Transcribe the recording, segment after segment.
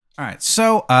All right.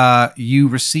 So you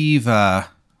receive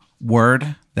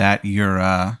word that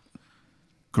your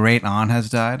great aunt has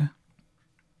died.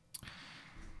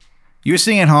 You were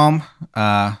sitting at home.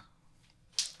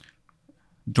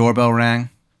 Doorbell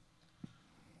rang.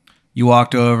 You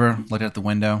walked over, looked out the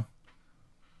window.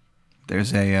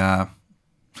 There's a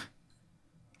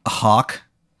hawk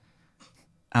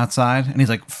outside, and he's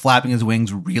like flapping his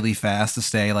wings really fast to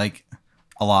stay like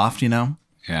aloft. You know,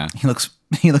 Yeah. he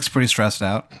looks pretty stressed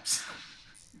out,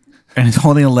 and he's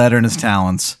holding a letter in his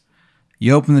talons.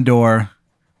 You open the door.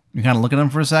 You kind of look at him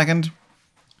for a second,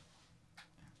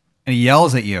 and he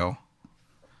yells at you.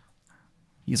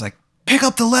 He's like, "Pick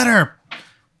up the letter,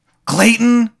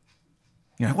 Clayton."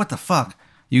 You're like, "What the fuck?"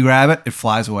 You grab it. It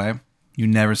flies away. You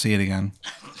never see it again.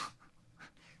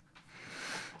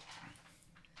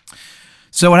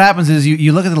 So what happens is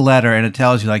you look at the letter and it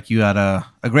tells you like you had a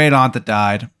great aunt that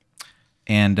died,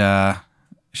 and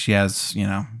she has, you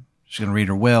know, she's gonna read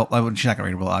her will. Well, she's not gonna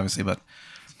read her will, obviously, but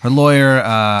her lawyer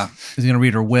is gonna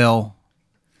read her will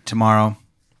tomorrow.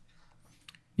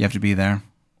 You have to be there.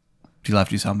 She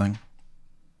left you something.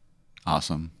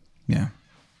 Awesome. Yeah.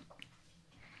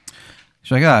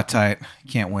 She's like, "Ah, tight.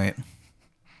 Can't wait."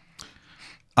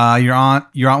 Your aunt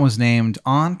was named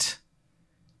Aunt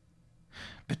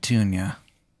Petunia.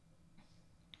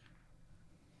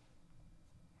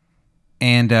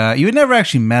 And you had never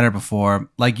actually met her before.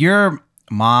 Like, your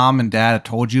mom and dad had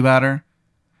told you about her.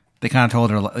 They kind of told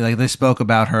her, like, they spoke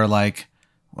about her like,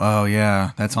 "Oh,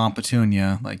 yeah, that's Aunt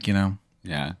Petunia." Like, you know,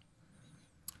 Yeah.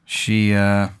 she,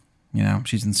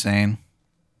 she's insane.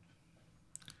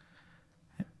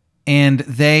 And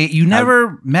you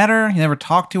never met her. You never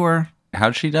talked to her.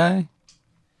 How'd she die?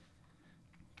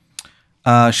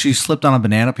 She slipped on a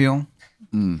banana peel.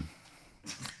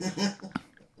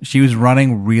 She was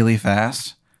running really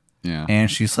fast, Yeah.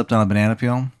 and she slipped on a banana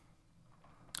peel,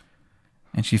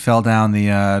 and she fell down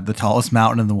the tallest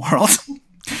mountain in the world.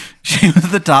 She was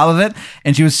at the top of it,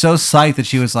 and she was so psyched that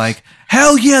she was like,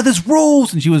 "Hell yeah, this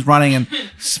rules!" And she was running, and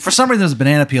for some reason there was a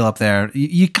banana peel up there.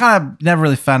 You kind of never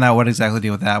really found out what exactly the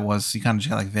deal with that was. You kind of just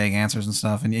got like vague answers and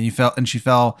stuff, and you fell, and she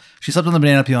slipped on the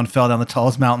banana peel and fell down the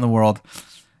tallest mountain in the world,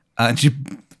 and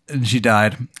she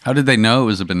died. How did they know it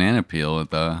was a banana peel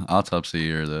at the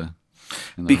autopsy or the?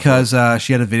 Because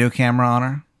she had a video camera on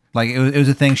her. Like it was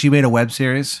a thing. She made a web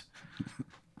series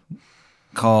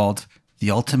called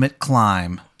 "The Ultimate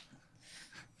Climb,"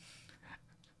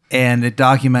 and it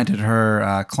documented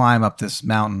her climb up this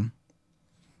mountain.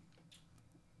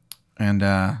 And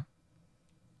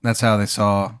that's how they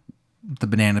saw the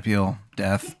banana peel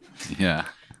death. Yeah.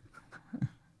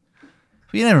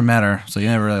 But you never met her, so you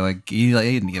never really you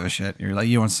didn't give a shit. You're like,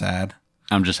 you weren't sad.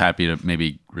 I'm just happy to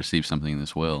maybe receive something in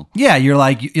this will. Yeah,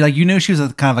 you knew she was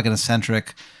kind of like an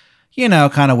eccentric, you know,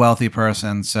 kind of wealthy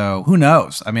person. So who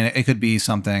knows? I mean, it could be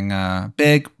something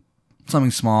big,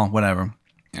 something small, whatever.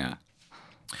 Yeah.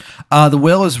 The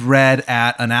will is read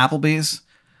at an Applebee's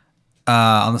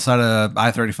on the side of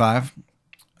I-35.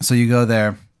 So you go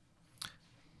there,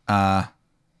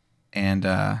 and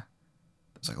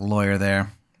there's like a lawyer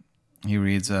there. He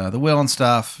reads the will and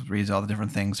stuff, reads all the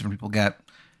different things different people get.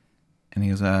 And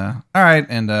he goes, "All right,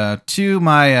 and to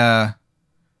my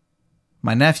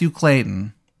nephew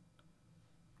Clayton.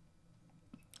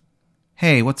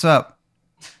 Hey, what's up?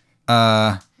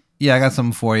 Yeah, I got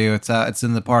something for you. It's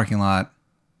in the parking lot.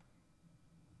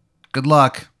 Good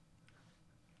luck.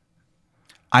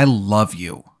 I love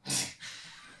you."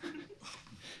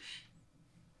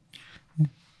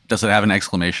 Does it have an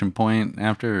exclamation point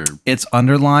after? Or? It's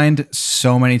underlined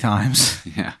so many times.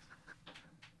 Yeah.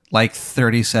 Like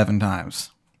 37 times.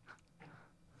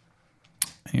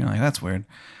 And you're like, that's weird.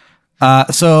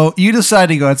 So you decide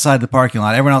to go outside the parking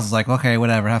lot. Everyone else is like, "Okay,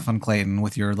 whatever. Have fun, Clayton,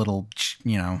 with your little,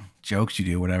 jokes you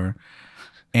do, whatever."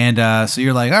 And so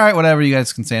you're like, "All right, whatever. You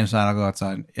guys can stay inside. I'll go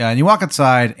outside." Yeah, and you walk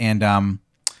outside, and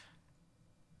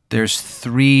there's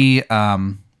 3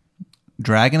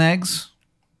 dragon eggs.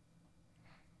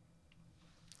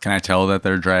 Can I tell that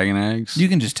they're dragon eggs? You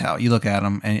can just tell. You look at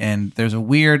them, and there's a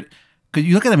weird. Cause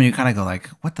you look at them and you kind of go like,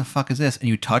 "What the fuck is this?" And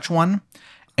you touch one,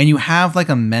 and you have like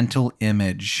a mental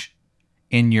image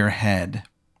in your head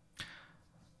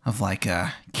of like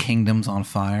kingdoms on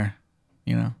fire,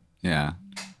 you know, Yeah.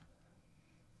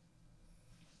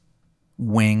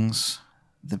 wings,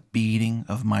 the beating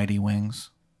of mighty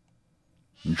wings.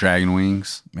 Dragon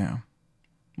wings. Yeah,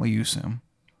 well, you assume.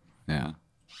 Yeah.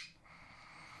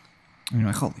 And you're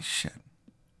like, "Holy shit!"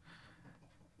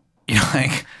 You're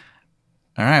like,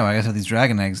 "All right, well, I guess I have these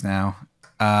dragon eggs now.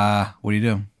 What do you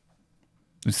do?"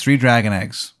 There's 3 dragon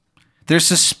eggs. They're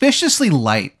suspiciously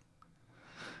light.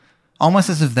 Almost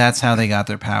as if that's how they got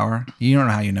their power. You don't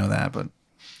know how you know that, but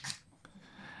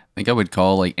I think I would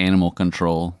call like animal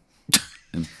control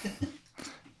and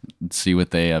see what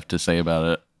they have to say about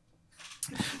it.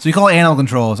 so you call animal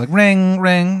control. It's like ring,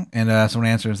 ring, and someone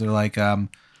answers. They're like,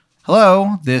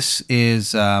 "Hello, this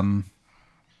is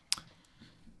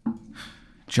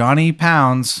Johnny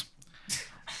Pounds,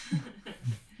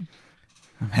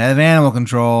 head of animal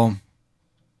control.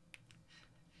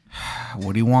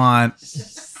 What do you want?"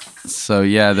 So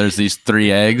yeah, there's these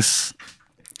 3 eggs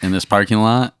in this parking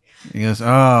lot. He goes,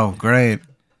 "Oh, great.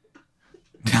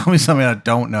 Tell me something I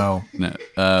don't know." No,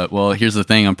 well, here's the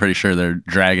thing. I'm pretty sure they're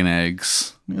dragon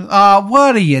eggs. He goes,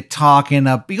 what are you talking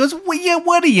about? He goes,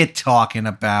 what are you talking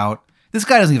about? This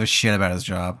guy doesn't give a shit about his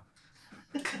job.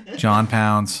 John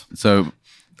Pounds, So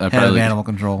I head of probably animal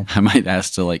control. I might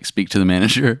ask to like speak to the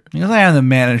manager. He goes, "I am the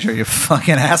manager, you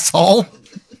fucking asshole."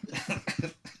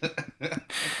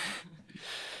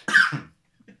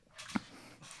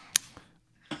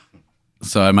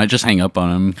 So I might just hang up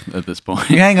on him at this point.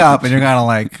 You hang up and you're kind of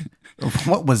like,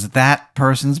 what was that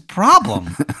person's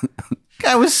problem?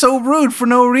 Guy was so rude for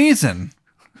no reason.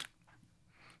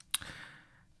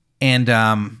 And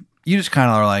you just kind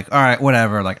of are like, all right,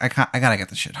 whatever. Like, I gotta get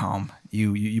this shit home.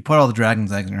 You put all the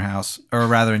dragon's eggs in your house, or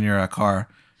rather in your car.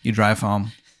 You drive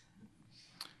home.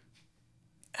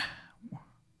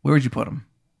 Where would you put them?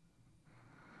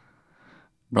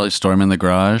 Probably store them in the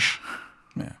garage,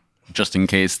 Yeah. just in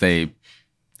case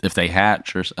if they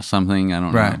hatch or something. I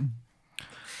don't Right. know.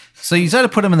 So you decide to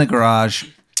put them in the garage,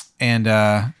 and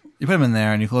you put them in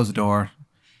there, and you close the door,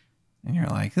 and you're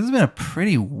like, "This has been a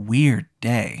pretty weird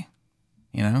day,"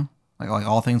 you know, like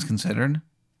all things considered.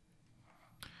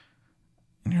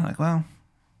 And you're like, "Well,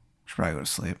 I should probably go to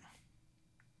sleep."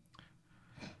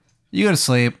 You go to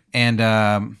sleep, and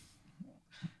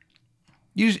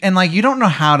you don't know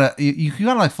how to. You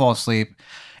gotta like fall asleep.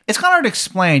 It's kind of hard to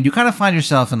explain. You kind of find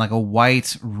yourself in like a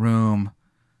white room,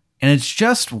 and it's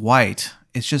just white.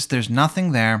 It's just there's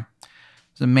nothing there.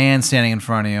 There's a man standing in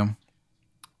front of you.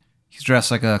 He's dressed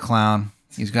like a clown.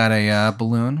 He's got a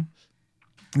balloon.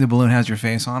 The balloon has your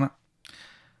face on it.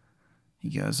 He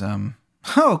goes,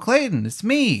 "Oh, Clayton, it's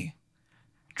me,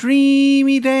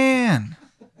 Dreamy Dan,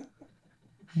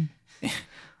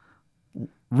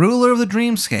 ruler of the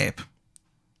dreamscape.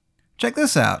 Check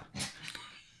this out."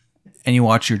 And you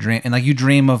watch your dream, and like you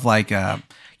dream of like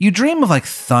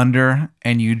thunder,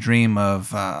 and you dream of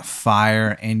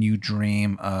fire, and you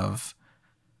dream of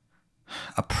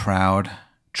a proud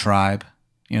tribe.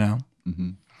 You know,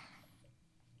 Mhm.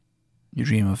 you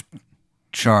dream of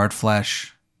charred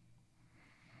flesh.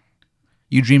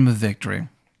 You dream of victory.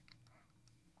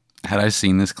 Had I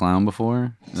seen this clown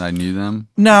before? I knew them.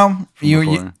 No, you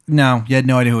before? no, you had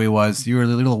no idea who he was. You were a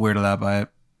little weirded out by it.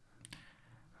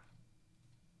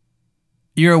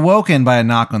 You're awoken by a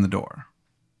knock on the door.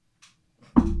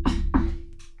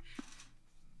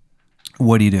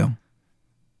 What do you do?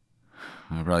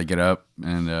 I'll probably get up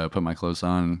and put my clothes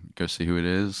on, go see who it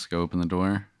is, go open the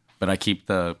door. But I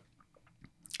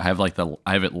have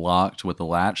it locked with the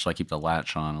latch, so I keep the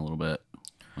latch on a little bit.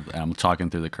 I'm talking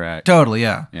through the crack. Totally,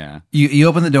 yeah. Yeah. You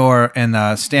open the door,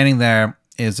 and standing there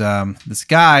is this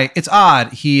guy. It's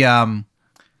odd. He's kind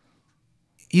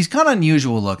of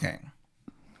unusual looking.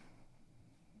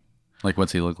 Like,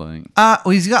 what's he look like? Well,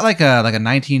 he's got like a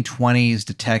 1920s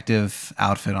detective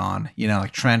outfit on. You know,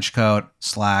 like trench coat,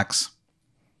 slacks.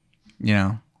 You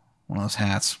know, one of those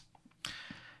hats.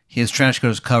 His trench coat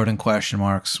is covered in question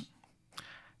marks.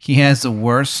 He has the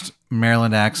worst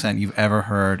Maryland accent you've ever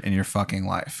heard in your fucking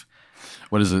life.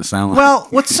 What does it sound like? Well,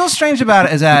 what's so strange about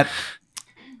it is that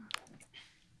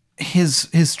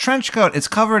his trench coat, it's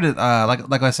covered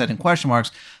like I said, in question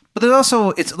marks, but there's also,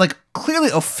 it's like clearly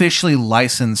officially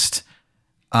licensed,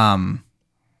 like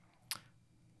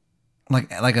an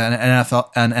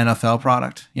NFL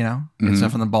product, you know? It's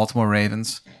stuff from the Baltimore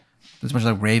Ravens. There's a bunch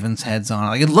of like Ravens heads on it.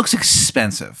 Like, it looks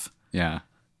expensive. Yeah.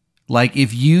 Like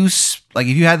if you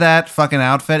had that fucking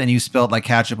outfit and you spilled like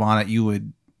ketchup on it, you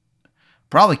would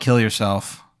probably kill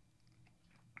yourself.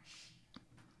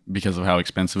 Because of how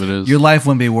expensive it is? Your life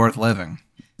wouldn't be worth living.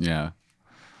 Yeah.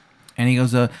 And he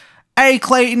goes, "Hey,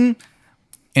 Clayton,"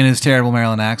 in his terrible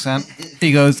Maryland accent.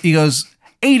 He goes,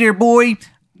 "Hey there, boy.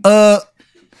 Can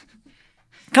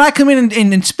I come in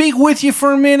and speak with you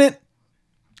for a minute?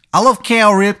 I love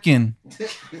Cal Ripken."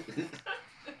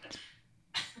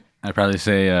 I'd probably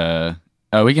say,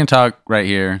 we can talk right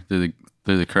here through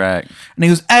the crack. And he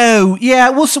goes, "Oh, yeah,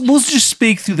 we'll just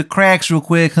speak through the cracks real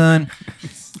quick, hun."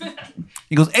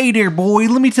 He goes, "Hey there, boy,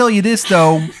 let me tell you this,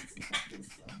 though."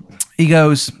 He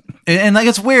goes, And like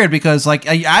it's weird because like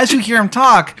as you hear him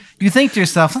talk, you think to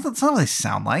yourself, that's not what they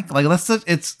sound like. Like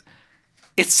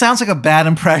it sounds like a bad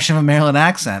impression of a Maryland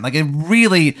accent. Like it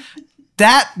really,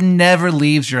 that never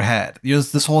leaves your head.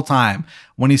 This whole time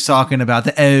when he's talking about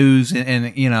the O's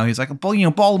and he's like,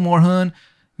 Baltimore, hun.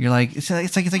 You're like, it's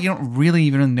like you don't really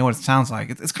even know what it sounds like.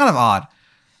 It's kind of odd.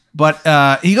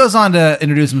 But he goes on to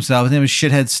introduce himself. His name is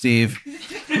Shithead Steve.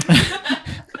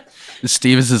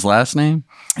 Steve is his last name?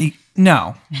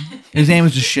 No, his name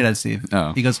is just Shithead Steve.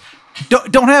 Oh. He goes,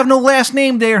 don't have no last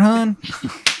name there, hun.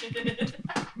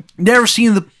 Never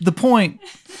seen the point.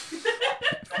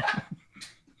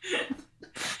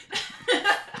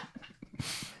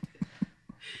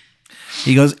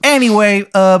 He goes, anyway,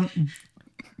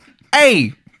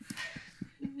 hey.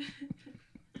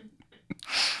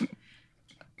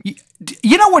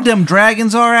 You know where them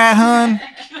dragons are at, hun?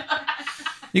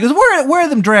 He goes, where are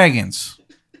them dragons?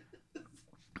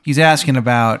 He's asking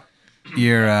about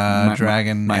your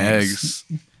dragon my eggs.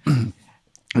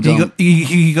 eggs.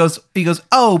 He goes,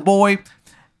 oh boy.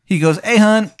 He goes, hey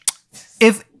hun,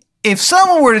 if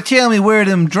someone were to tell me where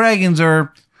them dragons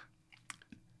are,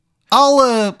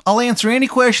 I'll answer any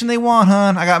question they want,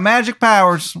 hun. I got magic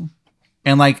powers.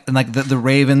 And like the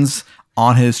ravens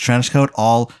on his trench coat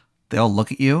they all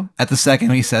look at you at the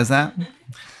second he says that.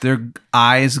 Their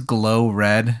eyes glow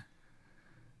red.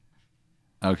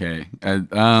 Okay.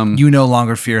 You no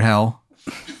longer fear hell.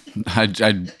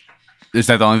 Is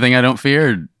that the only thing I don't fear,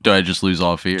 or do I just lose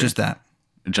all fear? Just that.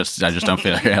 I just don't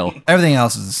fear hell. Everything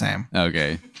else is the same.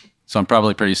 Okay. So I'm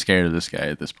probably pretty scared of this guy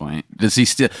at this point. Does he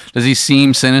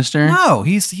seem sinister? No,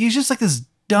 he's just like this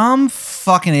dumb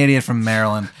fucking idiot from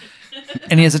Maryland.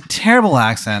 And he has a terrible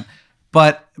accent.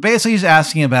 But basically he's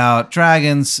asking about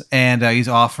dragons, and he's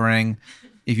offering,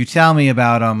 if you tell me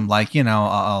about them, like,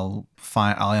 I'll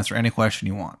answer any question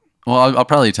you want. Well, I'll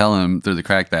probably tell him through the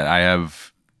crack that I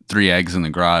have 3 eggs in the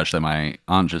garage that my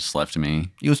aunt just left to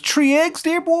me. He goes, 3 eggs,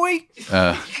 dear boy?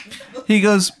 He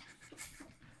goes,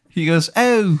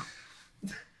 oh,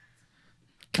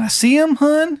 can I see him,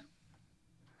 hun?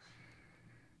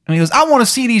 And he goes, I want to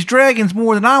see these dragons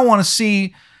more than I want to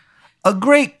see a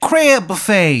great crab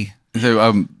buffet.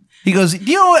 So, He goes, do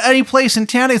you know any place in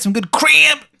town that has some good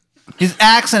crab? His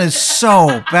accent is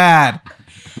so bad.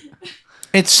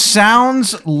 It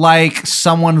sounds like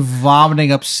someone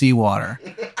vomiting up seawater.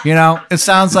 It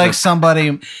sounds like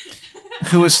somebody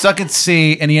who was stuck at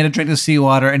sea and he had to drink the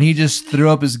seawater and he just threw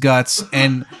up his guts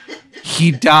and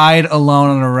he died alone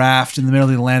on a raft in the middle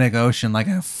of the Atlantic Ocean like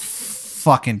a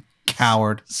fucking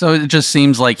coward. So it just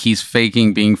seems like he's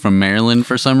faking being from Maryland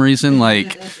for some reason.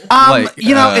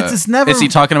 It's never. Is he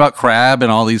talking about crab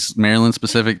and all these Maryland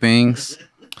specific things?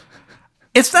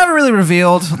 It's never really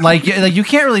revealed. Like you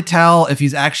can't really tell if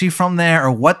he's actually from there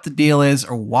or what the deal is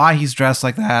or why he's dressed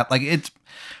like that. Like it's,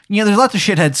 there's lots of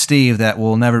shithead Steve that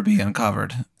will never be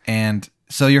uncovered, and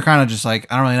so you're kind of just like,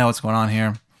 I don't really know what's going on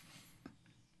here.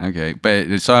 Okay,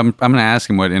 but so I'm gonna ask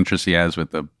him what interest he has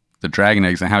with the dragon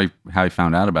eggs and how he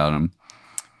found out about them.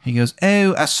 He goes,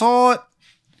 oh, I saw it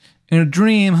in a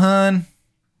dream, hun.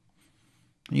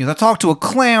 He goes, I talked to a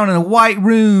clown in a white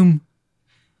room.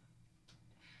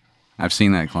 I've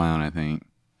seen that clown, I think.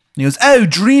 He goes, oh,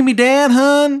 dreamy Dan,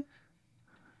 hun.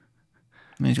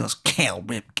 And he goes, Cal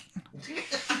Ripken.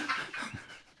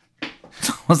 It's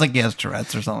almost like he has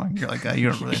Tourette's or something. You're like, you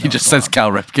don't really know. He just says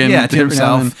Cal Ripken. Yeah, to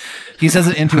himself. He says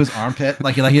it into his armpit.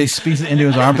 Like he speaks it into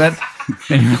his armpit.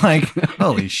 And you're like,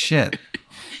 holy shit.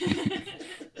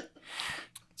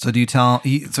 So do you tell so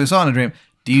he saw it in a dream.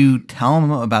 Do you tell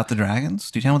him about the dragons?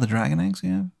 Do you tell him what the dragon eggs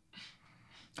you have?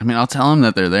 I mean, I'll tell him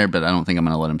that they're there, but I don't think I'm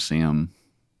going to let him see them.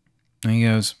 And he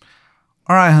goes,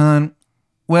 all right, hun.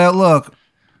 Well, look,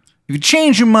 if you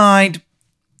change your mind,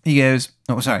 he goes,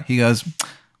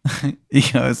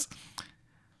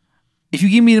 if you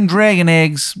give me them dragon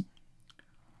eggs,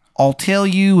 I'll tell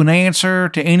you an answer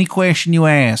to any question you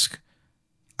ask.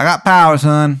 I got powers,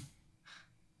 hun.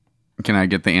 Can I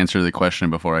get the answer to the question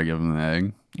before I give him the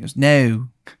egg? He goes, no.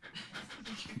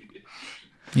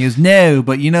 He goes, no,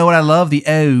 but you know what I love? The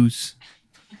O's.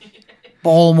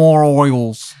 Baltimore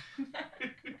Orioles.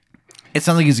 It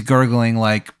sounds like he's gurgling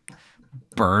like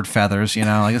bird feathers,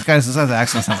 Like this guy's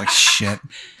accent sounds like shit.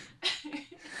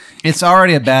 It's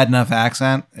already a bad enough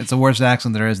accent. It's the worst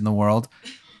accent there is in the world.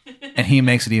 And he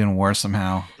makes it even worse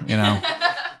somehow,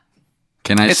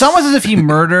 It's almost as if he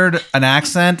murdered an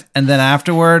accent and then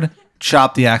afterward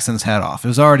chopped the accent's head off. It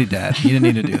was already dead. He didn't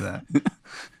need to do that.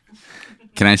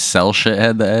 Can I sell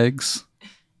Shithead the eggs?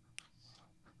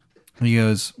 He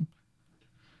goes,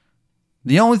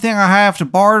 the only thing I have to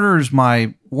barter is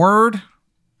my word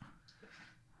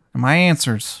and my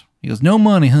answers. He goes, no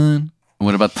money, hun.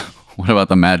 What about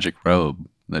the magic robe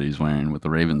that he's wearing with the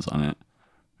ravens on it,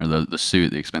 or the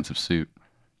suit, the expensive suit?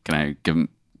 Can I give him?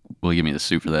 Will he give me the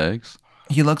suit for the eggs?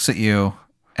 He looks at you,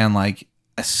 and like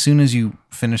as soon as you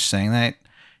finish saying that,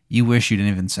 you wish you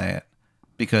didn't even say it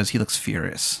because he looks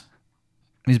furious.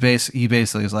 He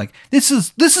basically is like, this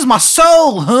is my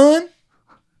soul, hun.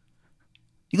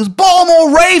 He goes,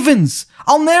 Baltimore Ravens.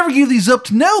 I'll never give these up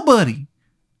to nobody.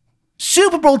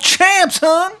 Super Bowl champs,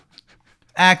 hun.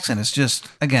 Accent is just,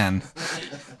 again.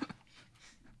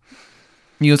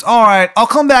 He goes, all right, I'll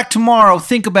come back tomorrow.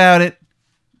 Think about it.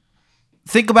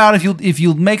 Think about if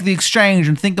you'll make the exchange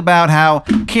and think about how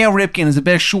Cal Ripken is the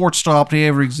best shortstop to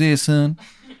ever exist, son.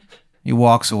 He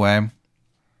walks away.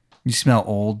 You smell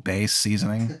Old Base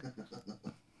seasoning.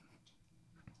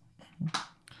 You're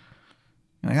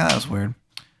like, oh, that was weird.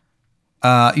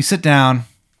 You sit down.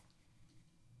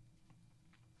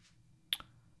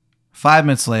 5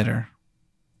 minutes later,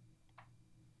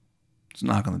 there's a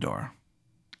knock on the door.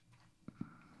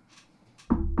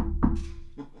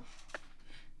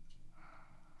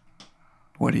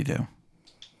 What do you do?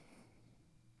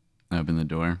 I open the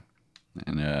door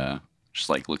and just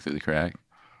like look through the crack.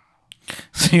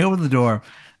 So you open the door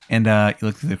and you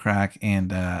look through the crack,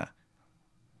 and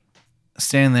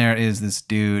standing there is this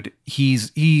dude.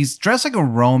 He's dressed like a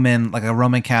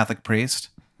Roman Catholic priest.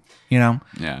 You know?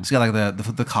 Yeah. He's got like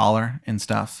the collar and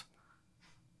stuff.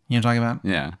 You know what I'm talking about?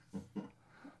 Yeah.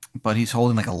 But he's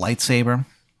holding like a lightsaber. And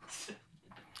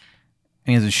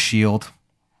he has a shield.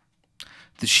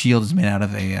 The shield is made out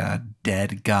of a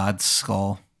dead god's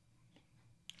skull.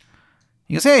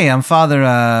 He goes, hey, I'm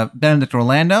Father Benedict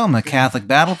Orlando. I'm a Catholic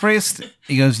battle priest.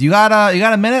 He goes, you got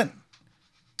a minute,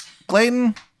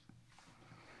 Clayton?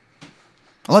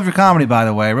 I love your comedy, by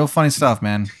the way. Real funny stuff,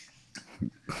 man.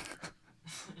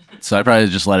 So I probably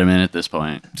just let him in at this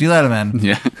point. So you let him in.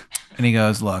 Yeah. And he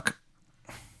goes, look,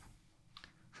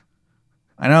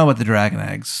 I know about the dragon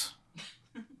eggs.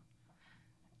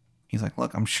 He's like,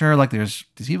 look, I'm sure like there's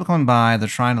these people coming by. They're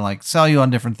trying to like sell you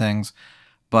on different things.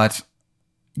 But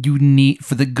you need,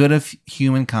 for the good of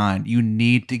humankind, you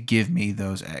need to give me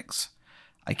those eggs.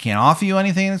 I can't offer you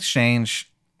anything in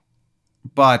exchange,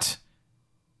 but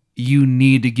you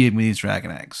need to give me these dragon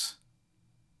eggs.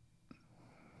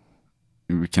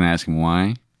 Can I ask him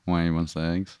why? Why he wants the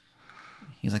eggs?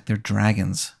 He's like, they're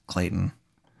dragons, Clayton.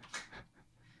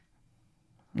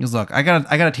 He goes, look, I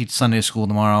gotta teach Sunday school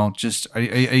tomorrow. Just are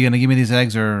you gonna give me these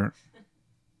eggs, or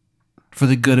for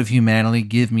the good of humanity,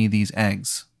 give me these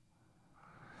eggs?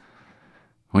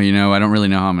 Well, I don't really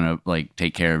know how I'm gonna like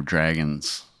take care of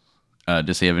dragons.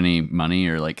 Does he have any money,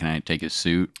 or like, can I take his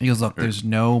suit? He goes, look, there's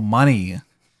no money. And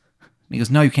he goes,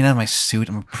 no, you can't have my suit.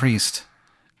 I'm a priest.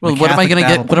 Well, what am I gonna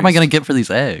get? What am I gonna get for these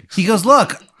eggs? He goes,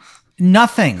 look,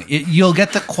 nothing. You'll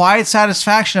get the quiet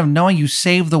satisfaction of knowing you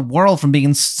saved the world from being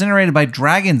incinerated by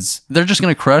dragons. They're just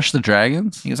gonna crush the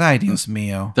dragons? He goes, ay, Dios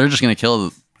mío. They're just gonna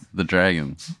kill the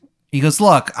dragons. He goes,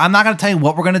 look, I'm not gonna tell you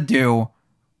what we're gonna do.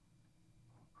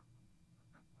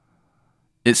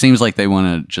 It seems like they want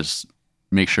to just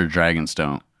make sure dragons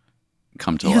don't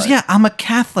come to life. He goes, yeah, I'm a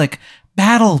Catholic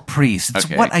battle priest. It's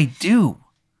Okay. what I do.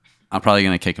 I'm probably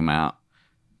gonna kick him out.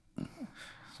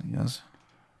 He goes,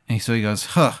 so he goes,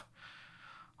 huh,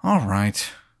 all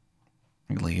right.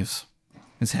 He leaves.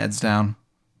 His head's down.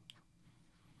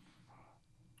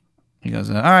 He goes,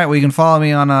 all right, well, you can follow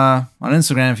me on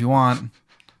Instagram if you want.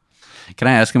 Can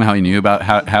I ask him how he knew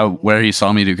about where he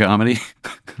saw me do comedy?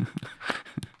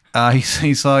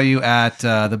 He saw you at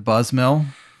the Buzz Mill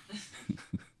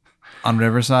on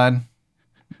Riverside.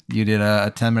 You did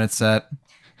a 10-minute set.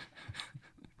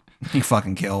 You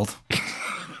fucking killed.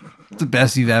 It's the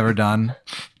best you've ever done.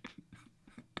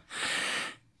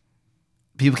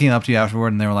 People came up to you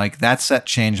afterward and they were like, that set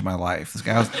changed my life. This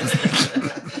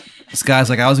guy's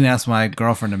like, I was going to ask my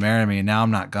girlfriend to marry me and now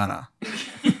I'm not gonna.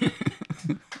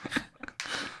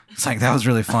 It's like, that was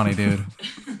really funny, dude.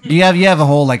 You have a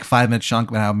whole like 5-minute chunk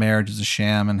about how marriage is a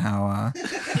sham and how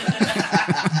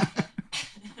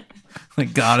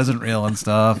like God isn't real and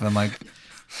stuff, and like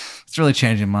it's really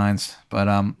changing minds. But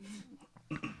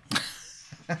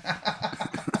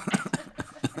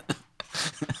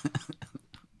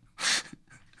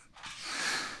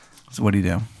so what do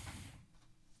you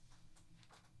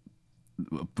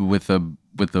do with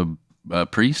the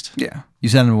priest? Yeah, you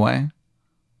send him away.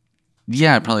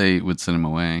 Yeah, I probably would send him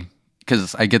away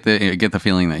because I get the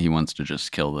feeling that he wants to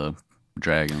just kill the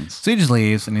dragons. So he just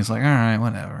leaves and he's like, all right,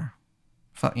 whatever.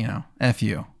 Fuck, F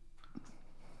you.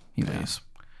 He leaves.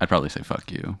 I'd probably say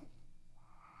fuck you.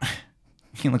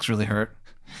 He looks really hurt.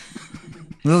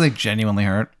 He looks like genuinely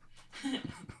hurt.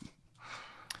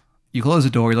 You close the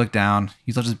door, you look down.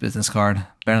 He's left his business card.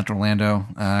 Benedict Orlando,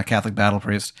 Catholic battle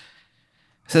priest.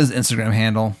 It says Instagram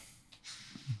handle.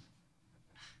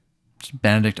 Just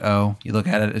Benedict O. You look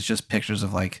at it, it's just pictures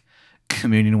of like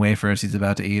communion wafers he's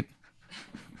about to eat.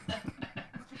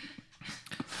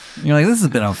 You're like, this has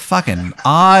been a fucking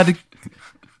odd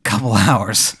couple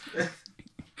hours.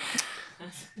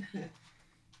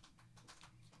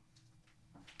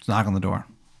 Just knock on the door.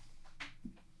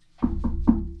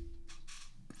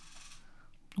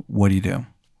 What do you do?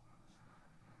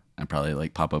 I probably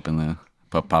like pop open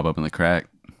the crack.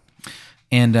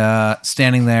 And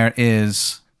standing there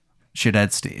is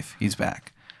Shithead Steve. He's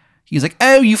back. He's like,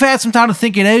 oh, you've had some time to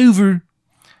think it over.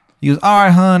 He goes, all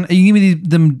right, hon, are you give me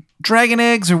them dragon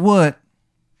eggs or what?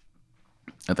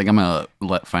 I think I'm gonna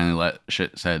finally let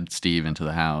Shithead Steve into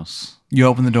the house. You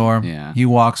open the door. Yeah. He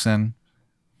walks in.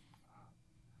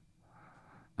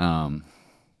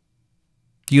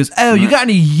 He goes, oh, you got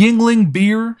any Yingling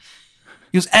beer?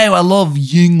 He goes, oh, I love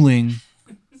Yingling.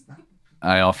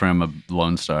 I offer him a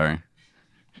Lone Star.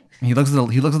 He looks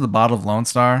at the bottle of Lone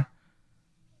Star.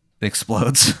 It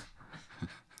explodes.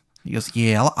 He goes,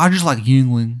 yeah, I just like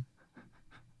Yingling.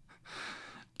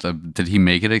 So did he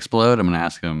make it explode? I'm gonna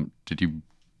ask him. Did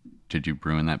you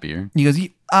brew in that beer? He goes,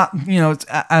 it's I don't know, it's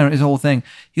a whole thing.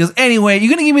 He goes, anyway, you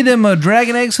gonna give me them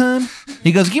dragon eggs, hun?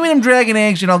 He goes, give me them dragon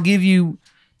eggs, and I'll give you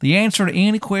the answer to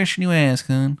any question you ask,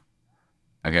 hun.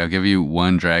 Okay, I'll give you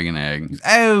one dragon egg. He goes,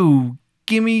 oh,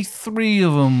 give me 3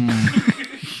 of them,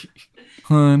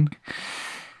 hun.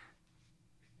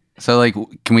 So, like,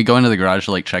 can we go into the garage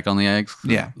to, like, check on the eggs?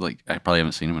 Yeah. Like, I probably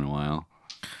haven't seen them in a while.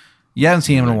 You haven't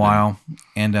seen him in a while,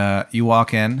 and you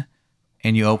walk in,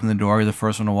 and you open the door. You're the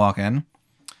first one to walk in,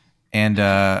 and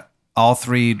all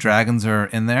 3 dragons are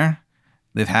in there.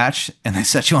 They've hatched, and they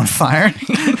set you on fire.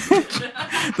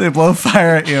 They blow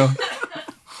fire at you,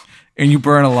 and you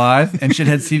burn alive. And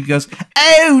Shithead Steve goes,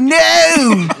 "Oh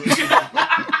no!"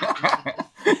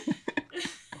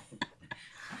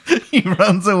 He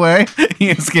runs away.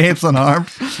 He escapes unharmed.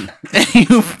 And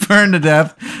you burn to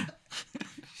death.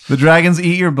 The dragons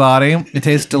eat your body. It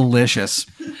tastes delicious.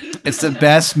 It's the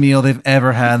best meal they've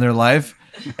ever had in their life.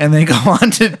 And they go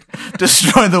on to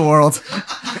destroy the world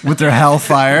with their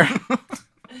hellfire.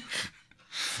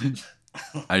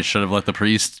 I should have let the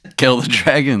priest kill the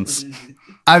dragons.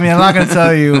 I mean, I'm not going to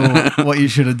tell you what you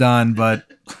should have done, but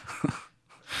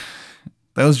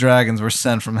those dragons were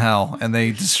sent from hell, and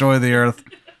they destroyed the earth.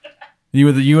 You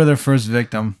were their first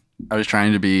victim. I was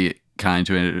trying to be kind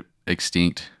to an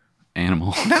extinct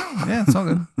animal. Yeah, it's all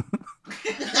good.